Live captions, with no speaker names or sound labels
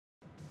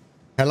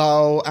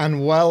Hello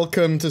and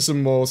welcome to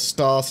some more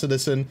Star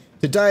Citizen.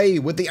 Today,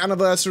 with the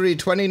anniversary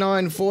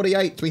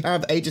 2948, we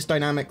have Aegis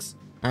Dynamics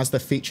as the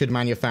featured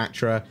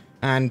manufacturer,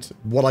 and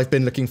what I've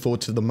been looking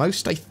forward to the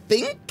most, I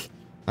think.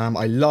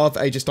 I love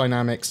Aegis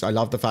Dynamics. I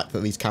love the fact that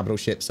these capital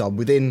ships are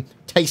within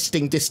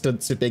tasting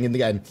distance of being in the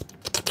game.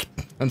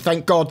 And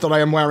thank God that I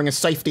am wearing a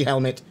safety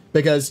helmet,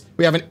 because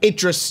we have an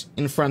Idris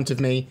in front of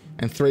me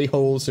and 3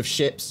 halls of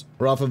ships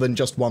rather than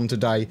just one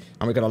today.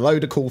 And we've got a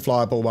load of cool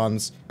flyable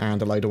ones and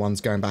a load of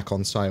ones going back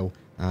on sale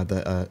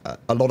that are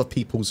a lot of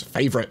people's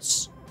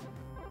favourites.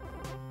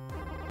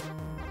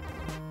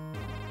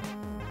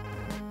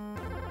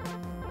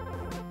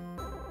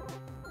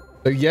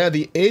 So yeah,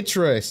 the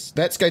Idris.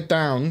 Let's go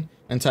down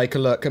and take a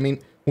look. I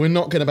mean, we're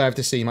not going to be able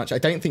to see much. I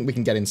don't think we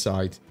can get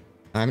inside.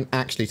 I haven't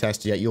actually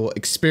tested yet. You're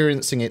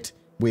experiencing it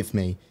with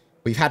me.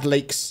 We've had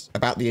leaks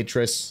about the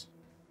Idris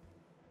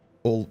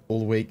all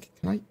week.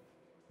 Can I? Is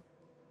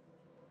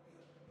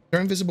there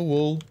an invisible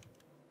wall?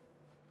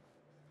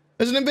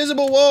 There's an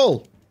invisible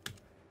wall!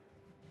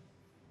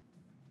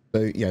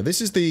 So yeah, this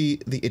is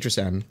the Idris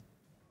M. You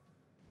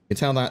can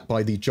tell that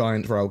by the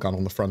giant railgun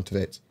on the front of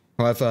it.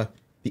 However,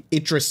 the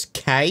Idris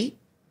K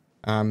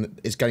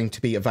is going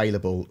to be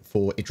available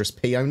for Idris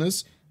P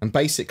owners. And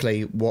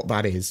basically what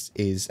that is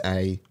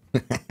a... an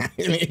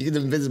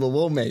invisible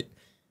wall, mate.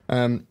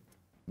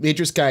 The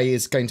Idris K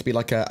is going to be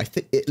like a... I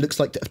think it looks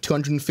like a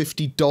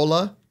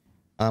 $250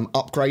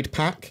 upgrade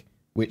pack,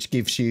 which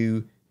gives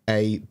you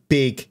a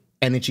big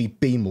energy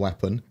beam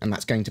weapon. And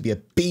that's going to be a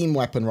beam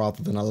weapon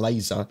rather than a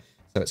laser.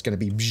 So it's going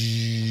to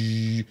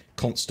be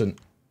constant.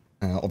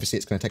 Obviously,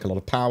 it's going to take a lot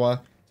of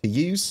power to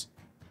use.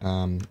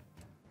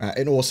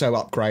 It also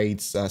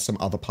upgrades some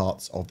other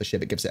parts of the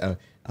ship. It gives it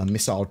a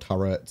missile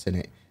turret, and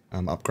it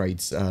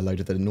upgrades a load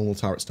of the normal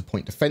turrets to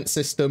point defense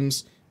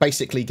systems,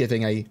 basically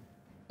giving a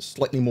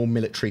slightly more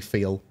military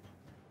feel.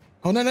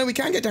 Oh, no, we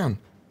can get down.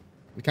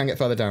 We can get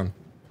further down.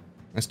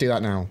 Let's do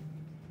that now.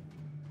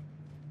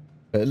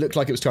 It looked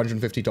like it was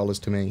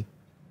 $250 to me.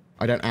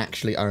 I don't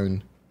actually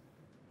own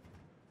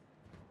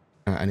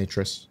an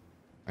Idris.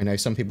 I know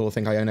some people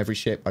think I own every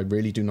ship. I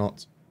really do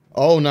not.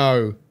 Oh,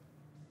 no.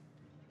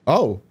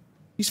 Oh.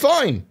 He's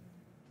fine.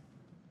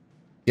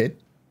 Good.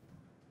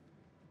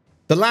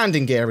 The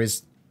landing gear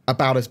is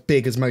about as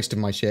big as most of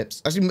my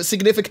ships. Actually,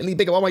 significantly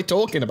bigger. What am I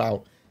talking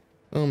about?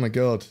 Oh my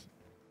god.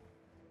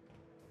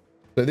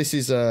 So this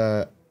is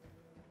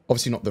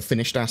obviously not the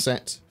finished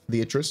asset for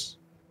the Idris.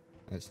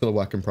 It's still a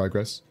work in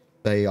progress.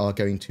 They are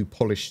going to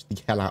polish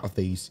the hell out of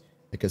these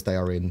because they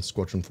are in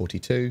Squadron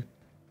 42.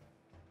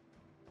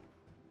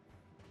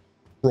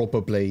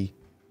 Probably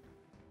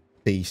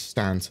the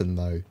Stanton,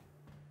 though.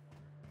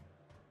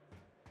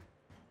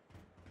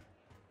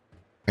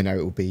 I know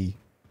it will be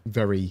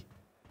very,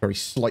 very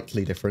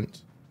slightly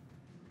different.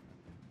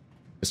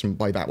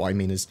 By that, what I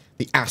mean is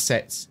the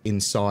assets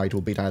inside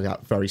will be laid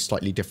out very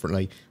slightly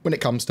differently when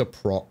it comes to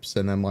props,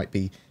 and there might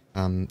be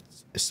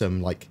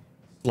some like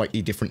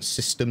slightly different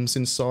systems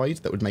inside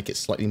that would make it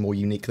slightly more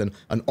unique than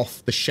an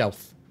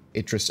off-the-shelf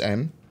Idris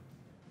M.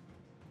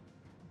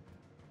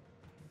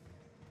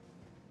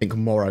 I think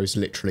Morrow's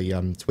literally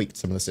tweaked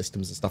some of the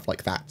systems and stuff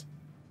like that,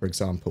 for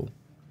example.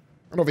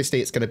 And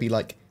obviously it's going to be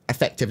like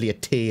effectively a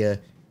tier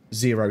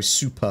 0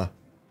 super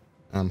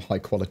high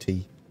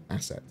quality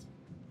asset.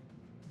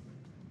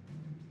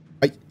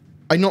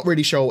 I'm not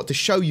really sure what to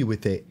show you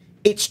with it.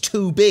 It's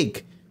too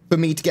big for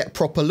me to get a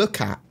proper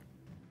look at.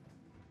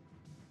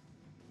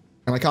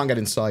 And I can't get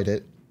inside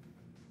it.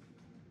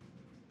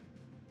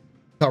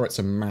 Turrets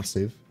are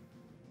massive.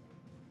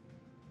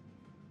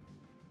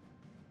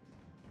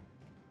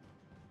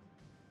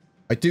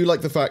 I do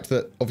like the fact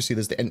that obviously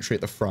there's the entry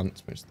at the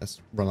front, which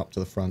let's run up to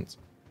the front.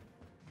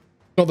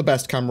 Not the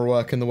best camera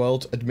work in the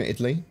world,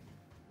 admittedly.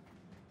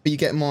 But you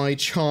get my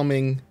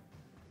charming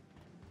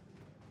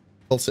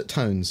dulcet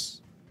tones.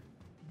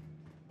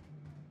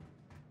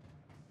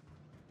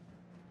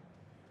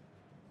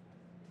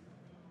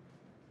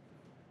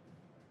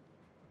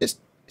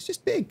 It's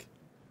just big.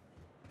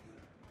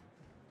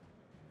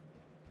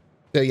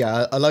 So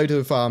yeah, a load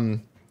of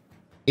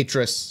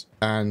Idris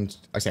and...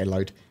 I say a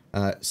load.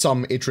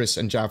 Some Idris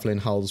and Javelin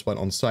hulls went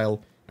on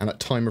sale. And at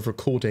time of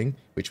recording,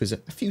 which was a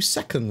few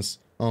seconds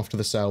after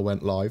the sale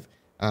went live,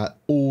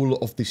 all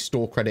of the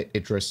store credit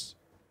Idris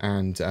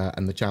and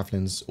the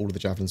Javelins, all of the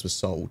Javelins were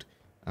sold.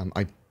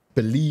 I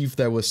believe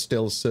there were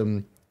still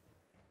some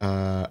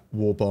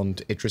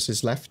Warbond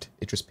Idrises left,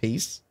 Idris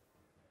Ps.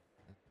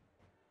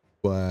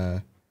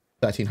 Were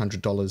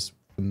 $1,300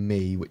 for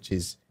me, which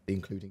is the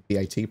including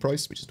VAT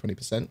price, which is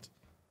 20%.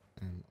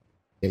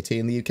 VAT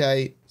in the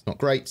UK, it's not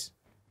great.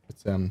 But,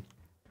 so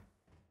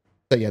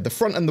yeah, the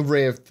front and the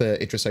rear of the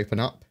Idris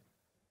open up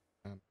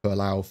to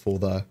allow for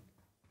the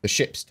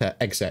ships to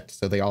exit,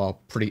 so they are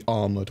pretty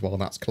armoured while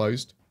that's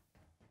closed.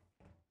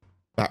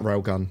 That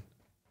railgun.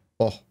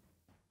 Oh,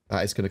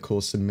 that is going to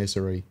cause some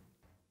misery.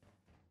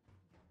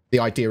 The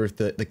idea of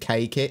the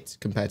K kit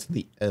compared to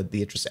the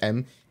Idris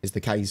M is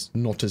the K's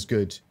not as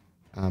good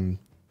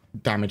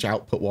damage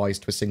output wise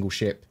to a single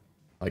ship.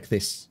 Like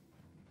this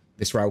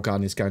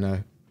railgun is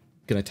going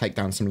going to take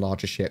down some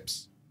larger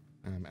ships.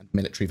 And the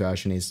military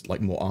version is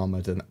like more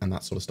armored and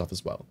that sort of stuff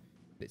as well.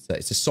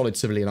 It's a solid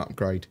civilian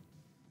upgrade.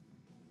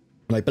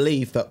 And I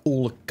believe that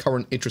all the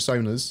current Idris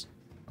owners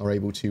are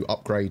able to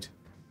upgrade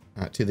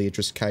to the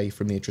Idris K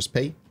from the Idris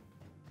P.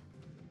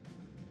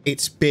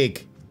 It's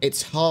big.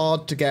 It's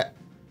hard to get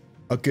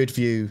a good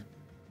view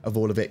of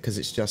all of it because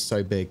it's just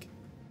so big.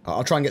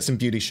 I'll try and get some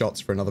beauty shots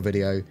for another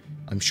video.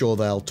 I'm sure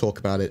they'll talk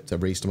about it a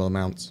reasonable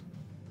amount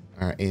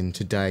in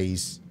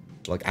today's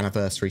like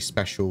anniversary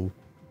special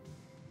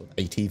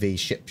ATV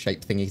ship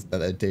shape thingy that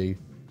they do.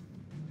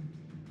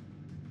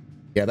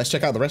 Yeah, let's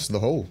check out the rest of the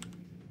hall.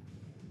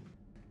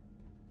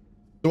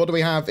 So what do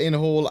we have in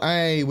Hall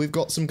A? We've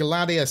got some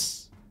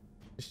Gladius.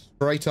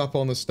 Straight up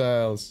on the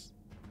stairs.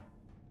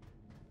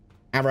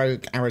 Arrow's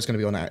going to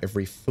be on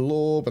every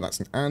floor, but that's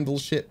an Anvil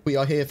ship. We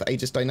are here for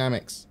Aegis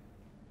Dynamics.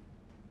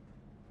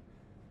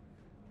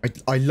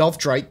 I love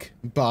Drake,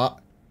 but,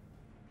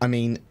 I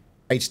mean,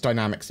 Aegis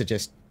Dynamics are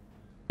just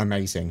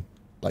amazing.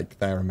 Like,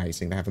 they're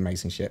amazing. They have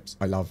amazing ships.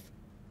 I love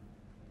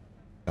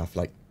stuff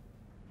like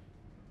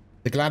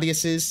the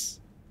Gladiuses.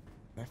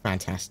 They're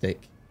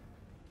fantastic.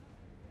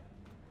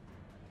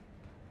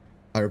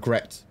 I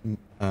regret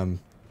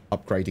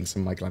upgrading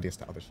some of my Gladius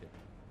to other ships.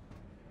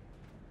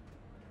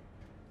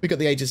 We've got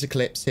the Aegis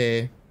Eclipse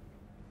here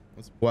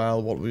as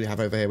well. What do we have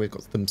over here? We've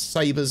got some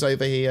Sabres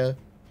over here.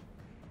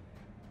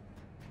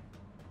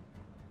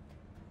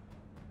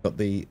 Got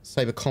the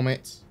Sabre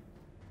Comet.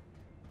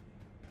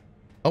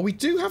 Oh, we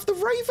do have the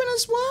Raven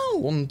as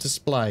well on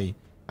display.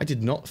 I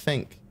did not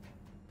think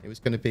it was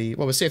going to be...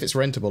 Well, we'll see if it's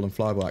rentable and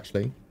flyable,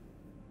 actually.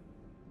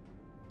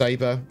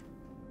 Sabre.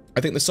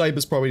 I think the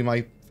Sabre's probably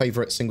my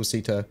favourite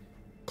single-seater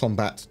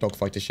combat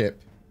dogfighter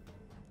ship.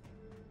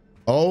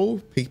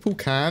 Oh, people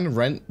can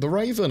rent the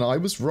Raven. I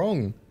was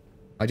wrong.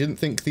 I didn't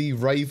think the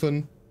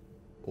Raven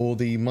or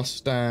the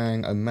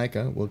Mustang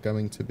Omega were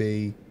going to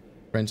be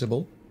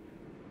rentable.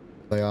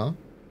 They are.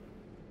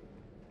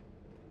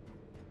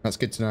 That's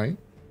good to know.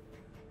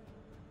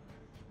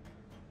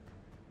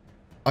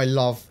 I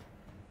love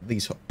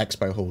these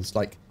expo halls.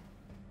 Like,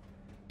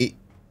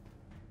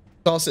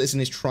 Star Citizen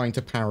is trying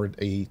to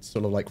parody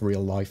sort of like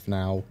real life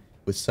now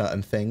with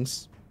certain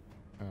things.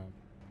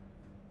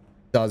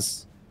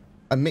 Does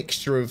a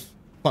mixture of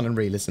fun and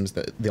realism is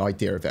the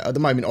idea of it. At the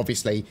moment,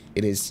 obviously,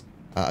 it is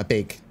a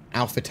big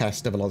alpha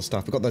test of a lot of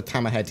stuff. We've got the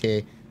Hammerhead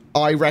here.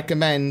 I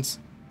recommend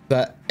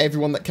that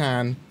everyone that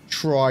can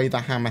try the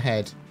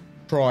Hammerhead,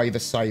 try the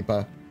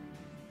Sabre.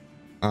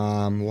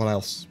 What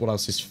else? What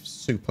else is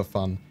super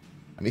fun?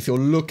 I mean, if you're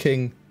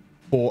looking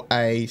for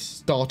a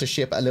starter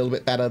ship a little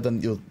bit better than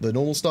the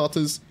normal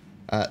starters,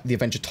 the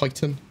Avenger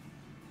Titan.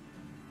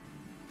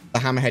 The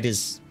Hammerhead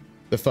is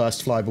the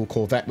first flyable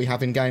corvette we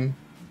have in game.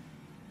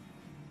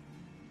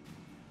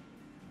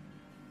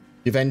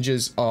 The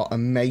Avengers are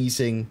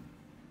amazing,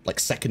 like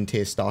second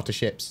tier starter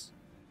ships.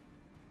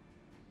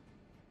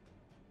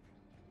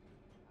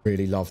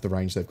 Really love the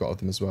range they've got of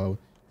them as well. So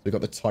we've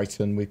got the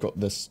Titan, we've got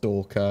the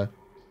Stalker,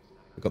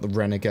 we've got the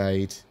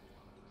Renegade,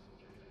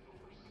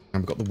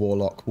 and we've got the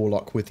Warlock.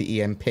 Warlock with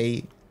the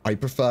EMP. I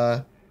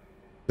prefer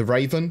the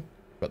Raven,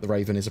 but the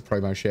Raven is a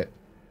promo ship.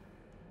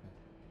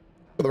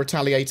 Got the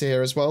Retaliator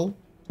here as well.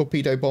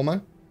 Torpedo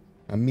bomber,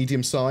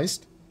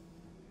 medium-sized.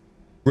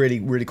 Really,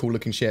 really cool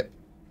looking ship.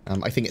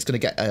 I think it's going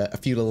to get a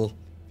few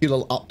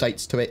little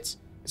updates to it.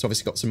 It's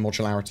obviously got some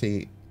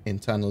modularity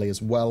internally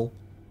as well.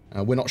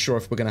 We're not sure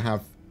if we're going to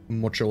have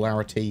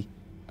modularity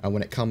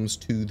when it comes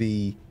to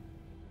the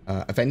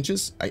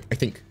Avengers. I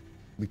think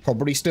we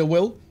probably still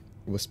will.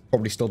 We'll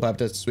probably still be able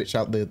to switch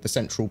out the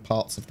central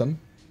parts of them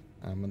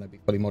and they'll be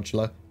fully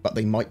modular, but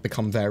they might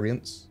become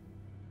variants.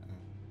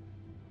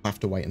 We'll have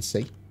to wait and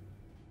see.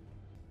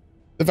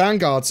 The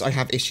Vanguards I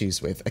have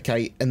issues with,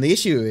 okay? And the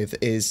issue with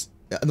is,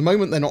 at the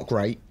moment they're not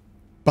great,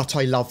 but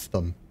I love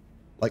them.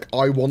 Like,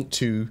 I want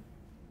to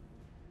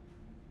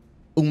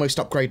almost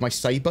upgrade my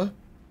Sabre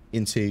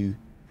into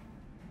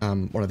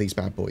one of these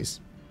bad boys.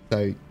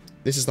 So,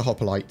 this is the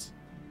Hoplite.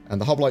 And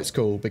the Hoplite's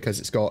cool because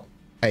it's got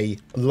a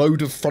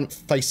load of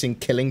front-facing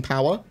killing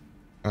power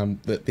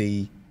that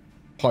the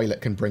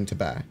pilot can bring to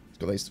bear. It's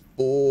got those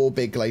 4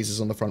 big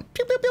lasers on the front.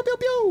 Pew, pew, pew, pew,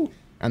 pew.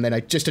 And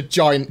then just a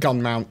giant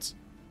gun mount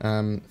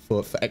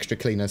for extra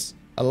cleanness.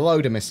 A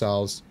load of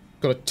missiles.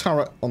 Got a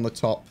turret on the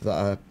top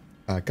that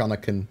a gunner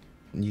can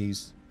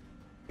use.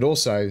 But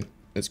also,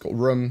 it's got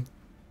room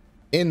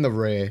in the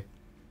rear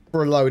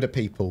for a load of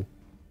people.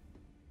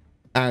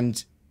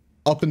 And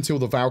up until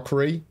the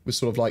Valkyrie was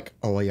sort of like,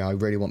 oh yeah, I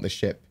really want this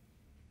ship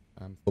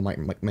for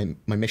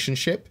my mission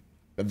ship.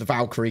 But the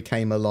Valkyrie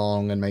came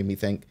along and made me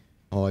think,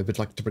 oh, I would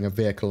like to bring a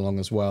vehicle along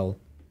as well.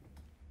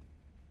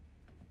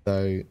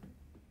 So,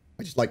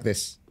 I just like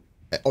this.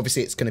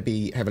 Obviously, it's going to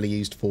be heavily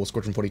used for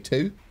Squadron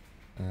 42.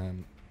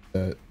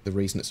 The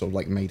reason it's sort of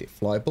like made it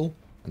flyable.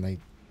 And they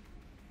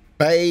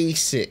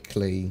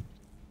basically,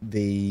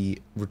 the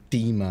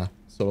Redeemer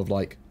sort of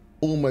like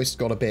almost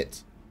got a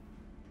bit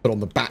put on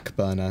the back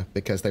burner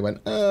because they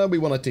went, we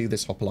want to do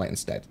this Hoplite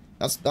instead.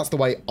 That's the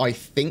way I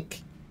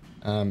think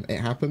it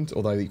happened.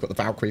 Although you've got the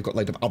Valkyrie, you've got a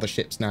load of other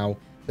ships now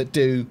that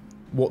do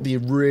what the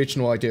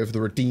original idea of the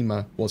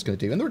Redeemer was going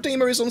to do. And the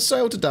Redeemer is on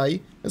sale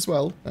today as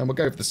well. And we'll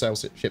go over the sale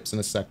ships in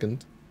a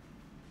second.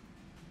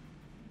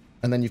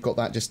 And then you've got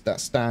that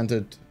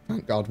standard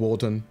Vanguard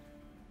Warden.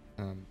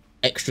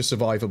 Extra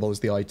survivable is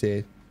the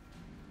idea.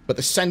 But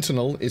the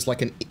Sentinel is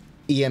like an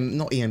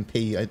not EMP,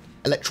 an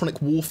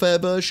electronic warfare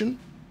version.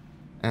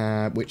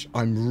 Which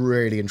I'm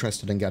really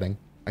interested in getting.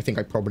 I think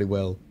I probably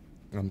will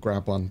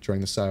grab one during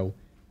the sale.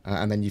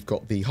 And then you've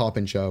got the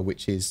Harbinger,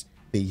 which is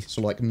the sort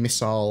of like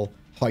missile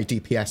high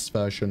DPS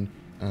version.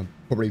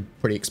 Probably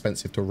pretty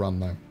expensive to run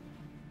though.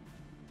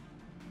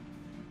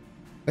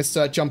 Let's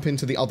jump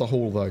into the other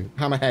hall though.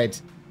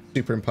 Hammerhead,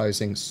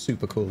 superimposing,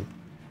 super cool.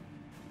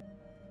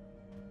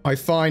 I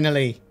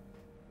finally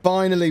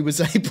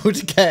was able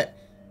to get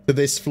to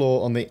this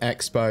floor on the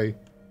Expo.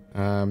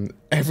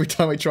 Every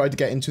time I tried to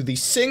get into the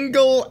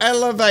single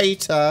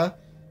elevator,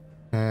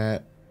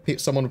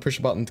 someone would push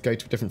a button to go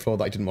to a different floor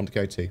that I didn't want to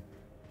go to.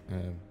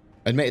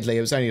 Admittedly,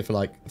 it was only for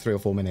like 3 or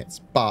 4 minutes,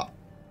 but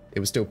it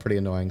was still pretty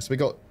annoying. So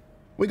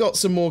we got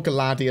some more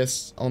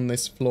Gladius on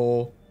this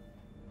floor.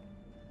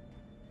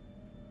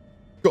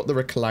 Got the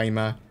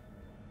Reclaimer.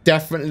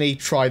 Definitely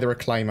try the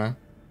Reclaimer.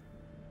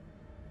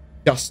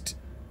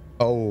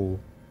 Oh,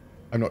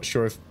 I'm not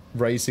sure if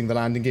raising the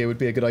landing gear would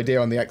be a good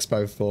idea on the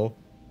Expo floor.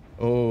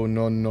 Oh,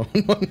 no.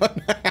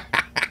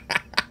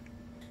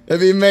 It'd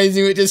be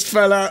amazing if it just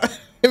fell out.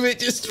 If it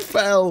just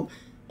fell.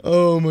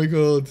 Oh my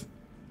god.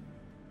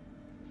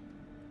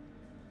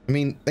 I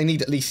mean, they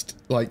need at least,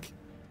 like,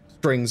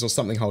 strings or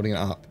something holding it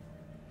up.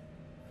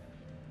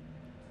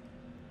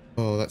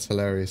 Oh, that's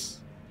hilarious.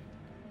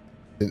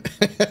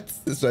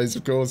 So,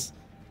 of course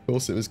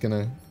it was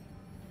gonna...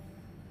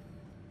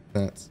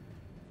 That.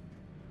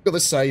 Got the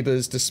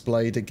sabers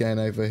displayed again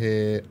over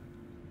here.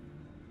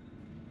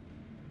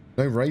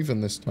 No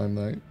Raven this time,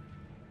 though.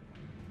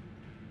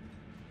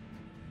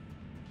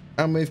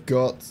 And we've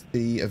got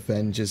the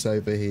Avengers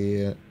over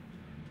here.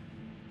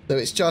 So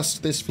it's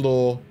just this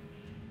floor.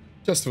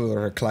 Just for the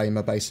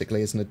Reclaimer,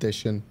 basically, as an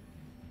addition.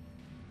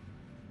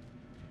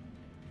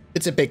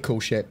 It's a big,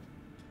 cool ship.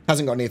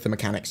 Hasn't got any of the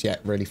mechanics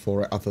yet, really,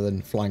 for it, other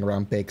than flying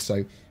around big.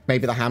 So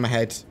maybe the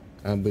Hammerhead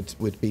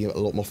would be a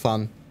lot more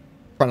fun.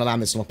 Trying to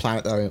land this on a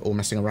planet, though, or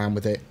messing around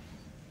with it.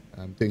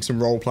 Doing some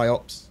roleplay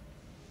ops.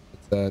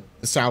 The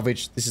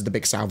salvage. This is the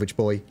big salvage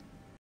boy.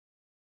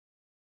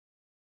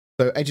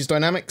 So, Aegis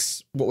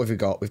Dynamics, what have we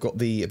got? We've got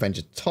the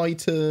Avenger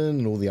Titan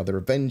and all the other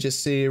Avenger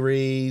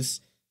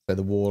series. So,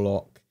 the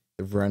Warlock,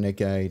 the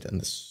Renegade,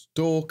 and the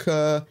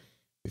Stalker.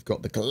 We've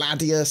got the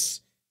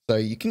Gladius. So,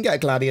 you can get a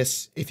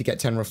Gladius if you get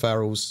 10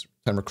 referrals,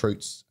 10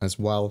 recruits as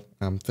well.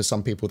 For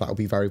some people, that will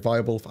be very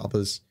viable. For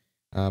others,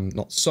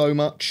 not so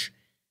much.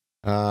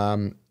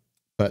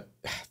 But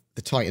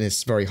the Titan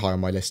is very high on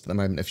my list at the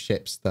moment of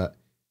ships that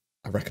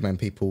I recommend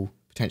people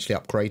potentially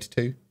upgrade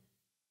to.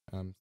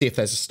 See if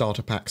there's a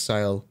starter pack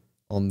sale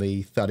on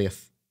the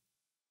 30th.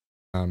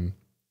 The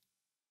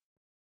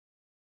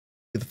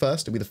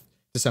 1st? It'll be the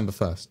December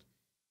 1st.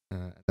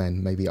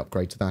 Then maybe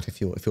upgrade to that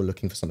if you're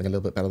looking for something a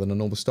little bit better than a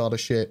normal starter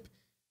ship.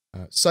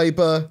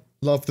 Saber,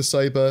 love the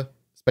Saber,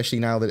 especially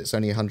now that it's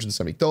only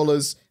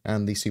 $170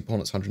 and the Super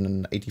Hornet's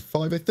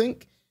 $185, I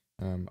think.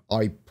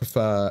 I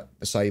prefer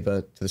the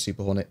Saber to the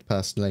Super Hornet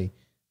personally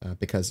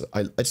because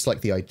I just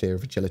like the idea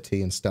of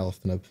agility and stealth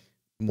and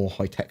more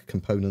high-tech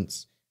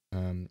components.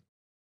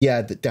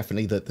 Yeah,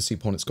 definitely the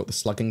Super Hornet's got the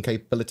slugging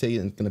capability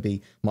and going to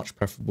be much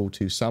preferable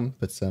to some,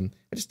 but I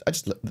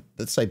just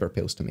the Saber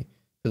appeals to me,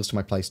 appeals to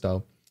my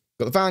playstyle.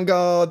 Got the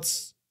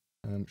Vanguards,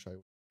 which I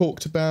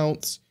talked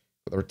about.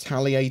 Got the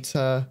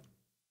Retaliator,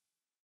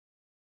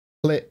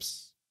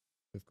 Clips.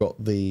 We've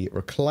got the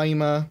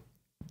Reclaimer,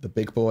 the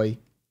big boy.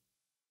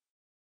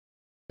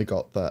 We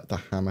got the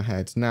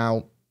Hammerhead.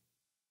 Now,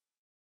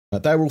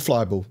 they're all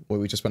flyable, what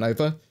we just went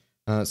over.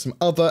 Some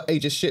other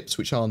Aegis ships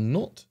which are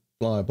not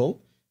flyable,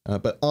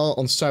 but are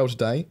on sale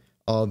today,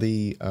 are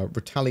the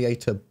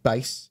Retaliator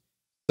base.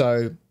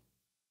 So,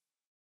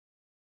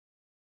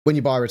 when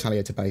you buy a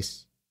Retaliator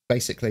base,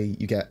 basically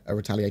you get a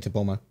Retaliator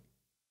bomber.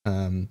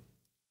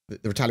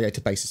 The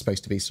Retaliator base is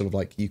supposed to be sort of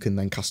like you can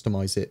then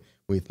customize it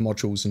with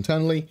modules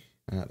internally.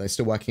 They're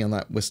still working on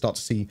that. We'll start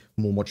to see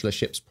more modular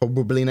ships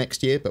probably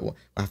next year, but we'll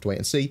have to wait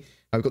and see.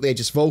 We've got the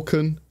Aegis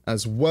Vulcan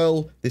as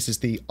well. This is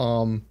the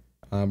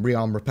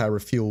rearm, repair,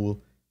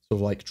 refuel, sort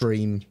of like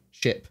dream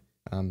ship.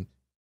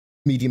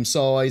 Medium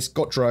size,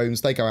 got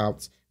drones, they go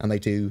out and they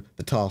do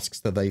the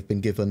tasks that they've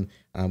been given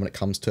when it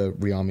comes to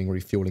rearming,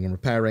 refueling and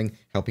repairing,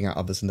 helping out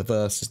others in the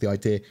verse is the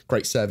idea.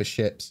 Great service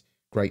ships,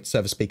 great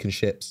service beacon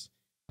ships.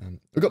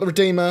 We've got the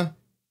Redeemer.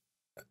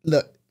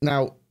 Look,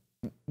 now,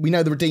 we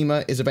know the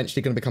Redeemer is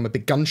eventually going to become a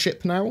big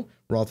gunship now,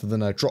 rather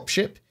than a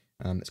dropship.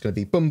 It's going to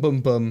be boom,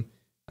 boom, boom.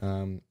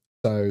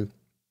 So,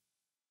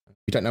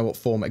 we don't know what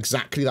form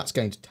exactly that's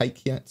going to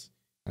take yet.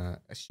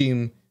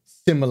 Assume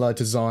similar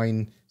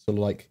design, sort of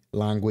like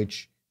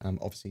language.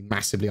 Obviously,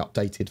 massively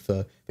updated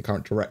for the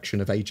current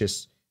direction of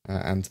Aegis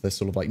and the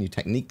sort of like new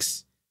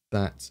techniques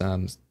that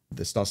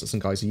the Star Citizen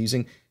guys are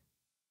using.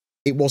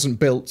 it wasn't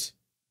built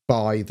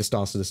by the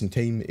Star Citizen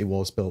team. It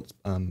was built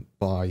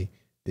by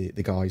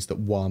the guys that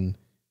won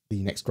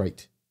the Next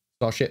Great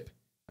Starship.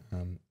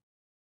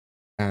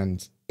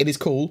 And it is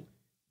cool,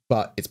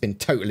 but it's been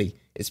totally,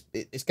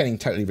 it's getting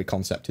totally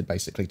reconcepted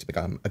basically to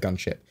become a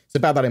gunship. So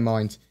bear that in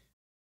mind.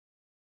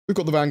 We've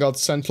got the Vanguard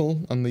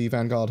Sentinel and the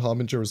Vanguard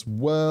Harbinger as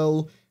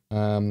well.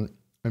 I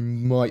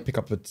might pick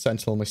up the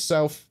Sentinel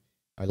myself.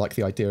 I like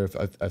the idea of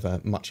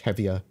a much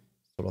heavier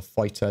sort of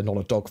fighter, not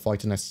a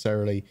dogfighter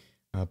necessarily,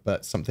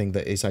 but something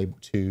that is able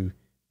to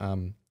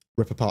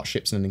rip apart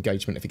ships in an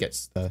engagement if it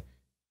gets the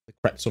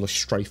correct sort of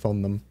strafe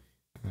on them.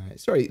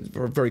 It's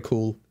very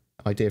cool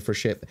idea for a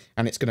ship,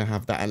 and it's going to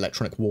have that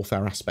electronic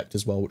warfare aspect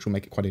as well, which will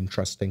make it quite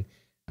interesting.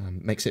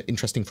 Makes it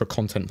interesting for a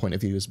content point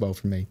of view as well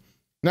from me.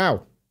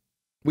 Now,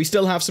 we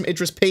still have some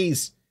Idris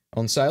Ps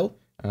on sale.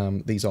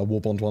 These are war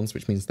bond ones,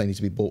 which means they need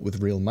to be bought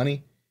with real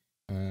money.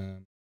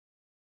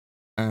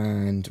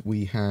 And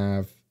we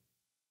have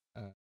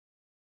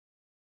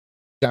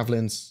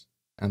Javelins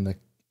and the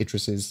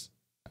Idrises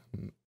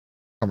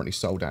currently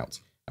sold out.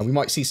 And we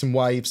might see some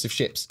waves of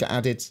ships get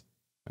added.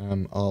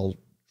 I'll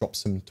drop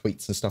some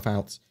tweets and stuff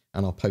out,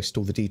 and I'll post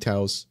all the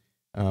details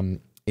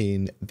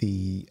in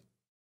the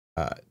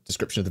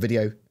description of the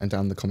video and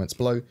down in the comments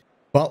below.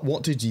 But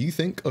what did you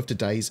think of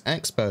today's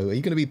expo? Are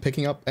you going to be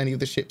picking up any of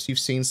the ships you've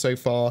seen so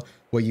far?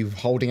 Were you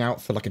holding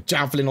out for like a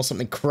Javelin or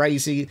something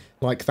crazy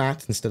like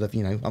that instead of,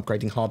 you know,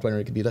 upgrading hardware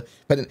in a computer?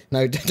 But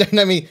no, don't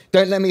let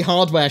me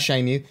hardware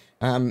shame you.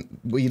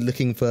 Were you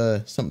looking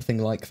for something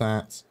like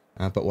that,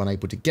 but weren't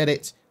able to get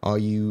it? Are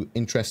you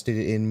interested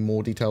in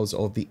more details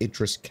of the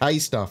Idris K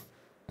stuff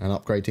and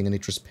upgrading an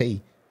Idris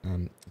P?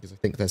 Because I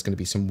think there's going to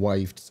be some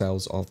waved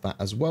sales of that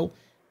as well.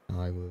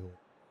 I will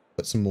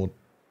put some more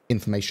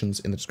informations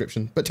in the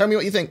description, but tell me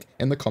what you think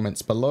in the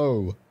comments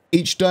below.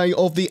 Each day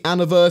of the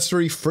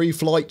anniversary free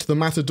flight, the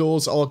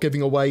Matadors are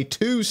giving away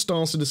 2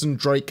 Star Citizen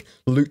Drake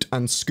Loot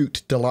and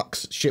Scoot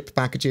Deluxe ship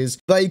packages.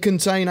 They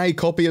contain a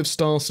copy of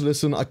Star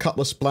Citizen, a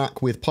Cutlass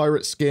Black with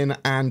pirate skin,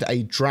 and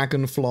a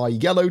Dragonfly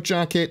Yellow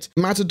jacket.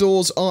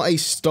 Matadors are a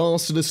Star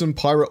Citizen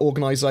pirate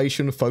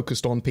organization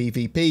focused on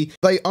PvP.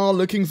 They are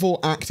looking for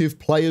active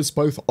players,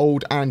 both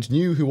old and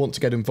new, who want to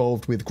get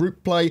involved with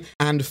group play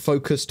and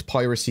focused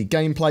piracy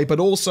gameplay, but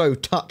also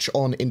touch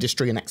on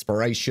industry and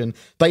exploration.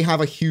 They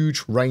have a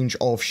huge range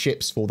of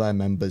ships for their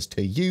members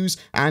to use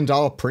and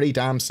are pretty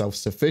damn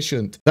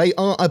self-sufficient. They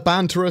are a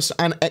banterous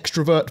and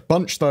extrovert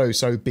bunch though,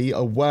 so be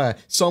aware.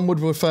 Some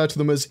would refer to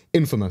them as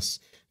infamous.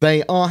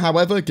 They are,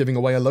 however, giving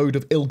away a load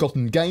of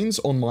ill-gotten gains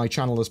on my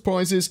channel as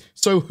prizes,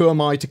 so who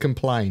am I to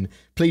complain?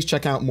 Please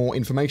check out more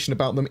information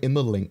about them in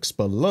the links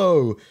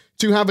below.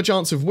 To have a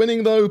chance of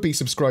winning though, be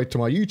subscribed to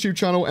my YouTube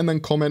channel and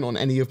then comment on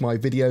any of my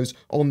videos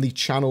on the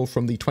channel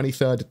from the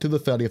 23rd to the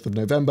 30th of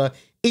November.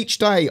 Each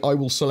day I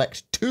will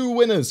select 2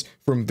 winners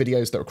from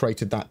videos that were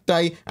created that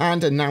day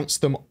and announce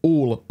them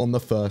all on the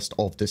 1st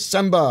of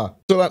December.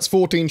 So that's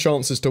 14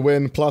 chances to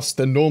win, plus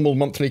the normal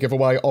monthly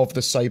giveaway of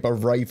the Saber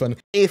Raven.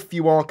 If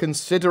you are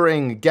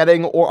considering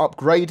getting or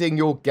upgrading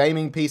your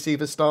gaming PC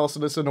for Star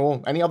Citizen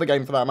or any other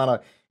game for that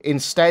matter,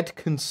 instead,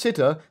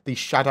 consider the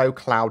Shadow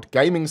Cloud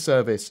gaming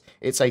service.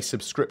 It's a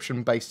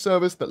subscription-based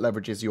service that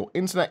leverages your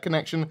internet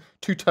connection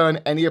to turn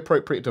any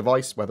appropriate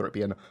device, whether it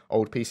be an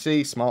old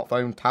PC,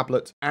 smartphone,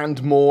 tablet,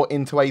 and more,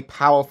 into a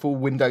powerful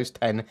Windows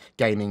 10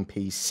 gaming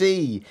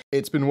PC.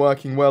 It's been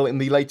working well in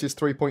the latest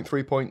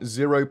 3.3.0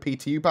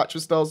 PTU patch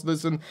of Star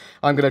Citizen.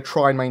 I'm going to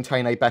try and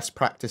maintain a best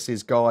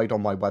practices guide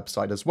on my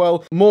website as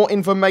well. More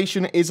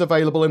information is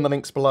available in the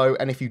links below,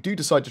 and if you do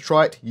decide to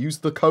try it, use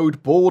the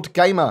code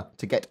BoredGamer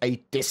to get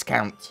a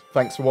discount.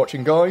 Thanks for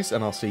watching, guys,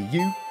 and I'll see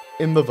you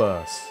in the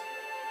verse.